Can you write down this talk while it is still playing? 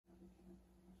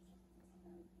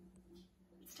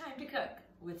It's time to cook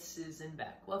with Susan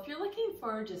Beck. Well, if you're looking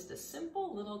for just a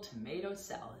simple little tomato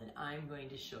salad, I'm going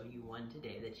to show you one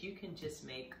today that you can just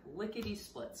make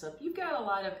lickety-split. So if you've got a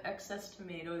lot of excess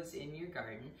tomatoes in your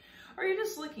garden, or you're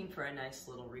just looking for a nice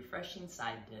little refreshing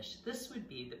side dish, this would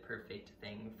be the perfect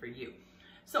thing for you.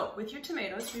 So with your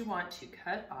tomatoes, we want to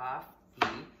cut off the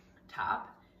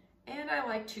top, and I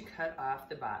like to cut off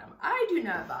the bottom. I do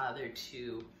not bother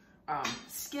to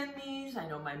skin these. I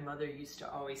know my mother used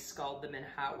to always scald them in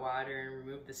hot water and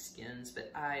remove the skins, but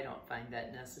I don't find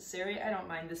that necessary. I don't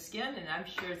mind the skin, and I'm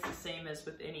sure it's the same as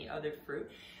with any other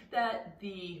fruit, that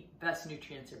the best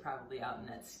nutrients are probably out in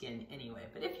that skin anyway.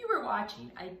 But if you were watching,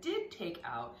 I did take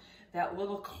out that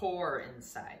little core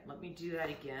inside. Let me do that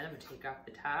again. I'm gonna take off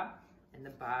the top and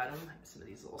the bottom. I have some of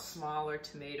these little smaller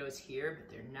tomatoes here,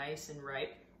 but they're nice and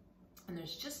ripe. And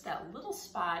there's just that little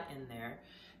spot in there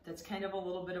that's kind of a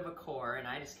little bit of a core, and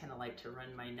I just kind of like to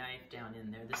run my knife down in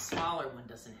there. The smaller one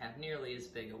doesn't have nearly as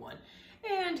big a one,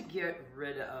 and get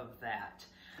rid of that.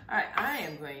 All right, I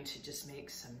am going to just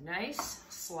make some nice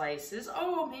slices,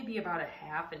 maybe about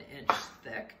 1/2 inch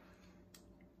thick,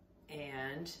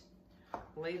 and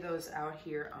lay those out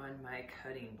here on my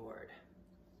cutting board.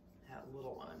 That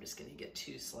little one, I'm just gonna get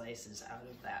 2 slices out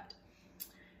of that.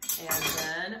 And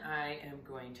then I am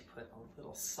going to put a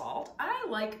little salt. I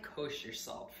like kosher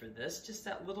salt for this, just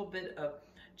that little bit of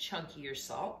chunkier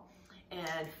salt,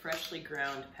 and freshly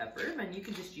ground pepper. And you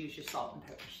can just use your salt and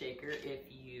pepper shaker if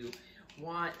you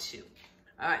want to.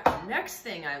 All right, the next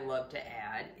thing I love to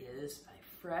add is my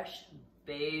fresh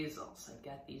basil. So I've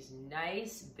got these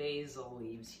nice basil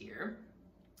leaves here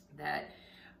that,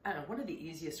 I don't know, one of the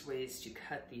easiest ways to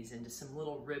cut these into some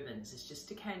little ribbons is just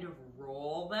to kind of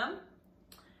roll them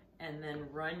and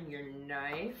then run your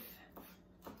knife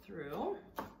through.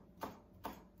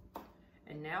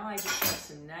 And now I just have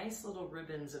some nice little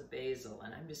ribbons of basil,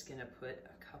 and I'm just gonna put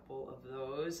a couple of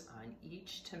those on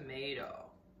each tomato.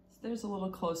 So there's a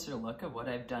little closer look of what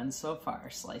I've done so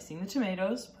far. Slicing the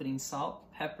tomatoes, putting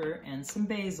salt, pepper, and some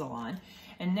basil on.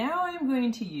 And now I'm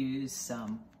going to use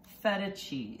some feta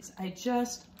cheese. I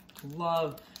just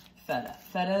love feta.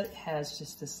 Feta has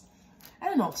just this, I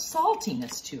don't know,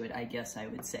 saltiness to it, I guess I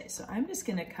would say. So I'm just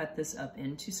gonna cut this up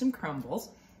into some crumbles,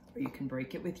 or you can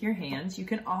break it with your hands. You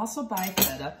can also buy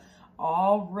feta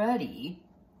already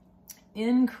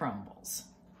in crumbles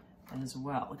as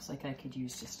well. Looks like I could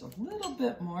use just a little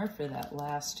bit more for that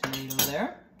last tomato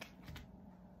there.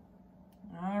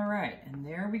 All right, and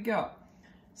there we go.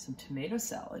 Some tomato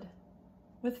salad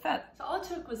with feta. So all it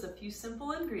took was a few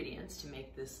simple ingredients to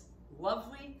make this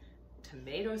lovely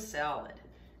tomato salad.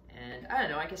 And I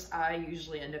don't know, I guess I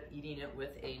usually end up eating it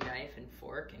with a knife and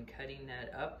fork and cutting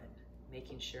that up and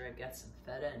making sure I've got some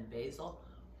feta and basil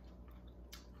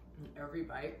in every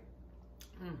bite.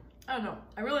 I don't know,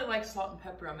 I really like salt and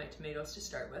pepper on my tomatoes to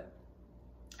start with.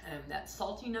 And that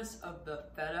saltiness of the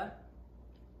feta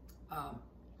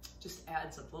just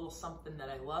adds a little something that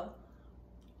I love.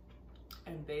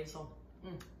 And basil,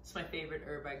 it's my favorite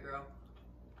herb I grow.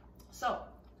 So,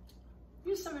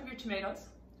 use some of your tomatoes,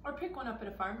 or pick one up at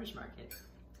a farmer's market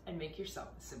and make yourself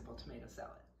a simple tomato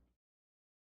salad.